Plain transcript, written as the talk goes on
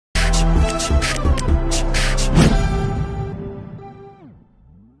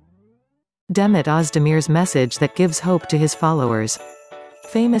Demet Özdemir's message that gives hope to his followers.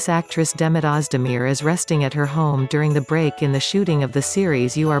 Famous actress Demet Özdemir is resting at her home during the break in the shooting of the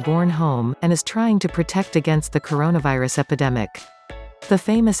series You Are Born Home, and is trying to protect against the coronavirus epidemic. The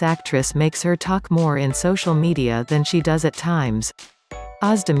famous actress makes her talk more in social media than she does at times.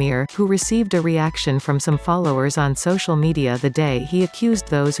 Özdemir, who received a reaction from some followers on social media the day he accused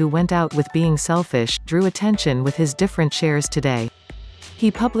those who went out with being selfish, drew attention with his different shares today. He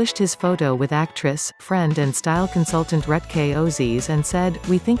published his photo with actress, friend and style consultant Demet Özdemir and said,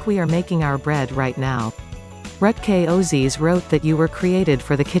 "We think we are making our bread right now." Demet Özdemir wrote that you were created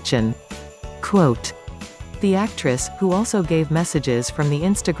for the kitchen. Quote. The actress, who also gave messages from the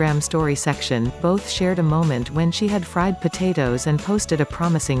Instagram story section, both shared a moment when she had fried potatoes and posted a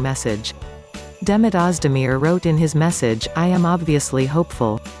promising message. Demet Özdemir wrote in his message, "I am obviously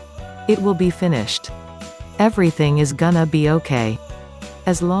hopeful. It will be finished. Everything is gonna be okay.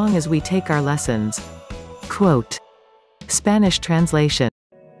 As long as we take our lessons." Quote. Spanish translation.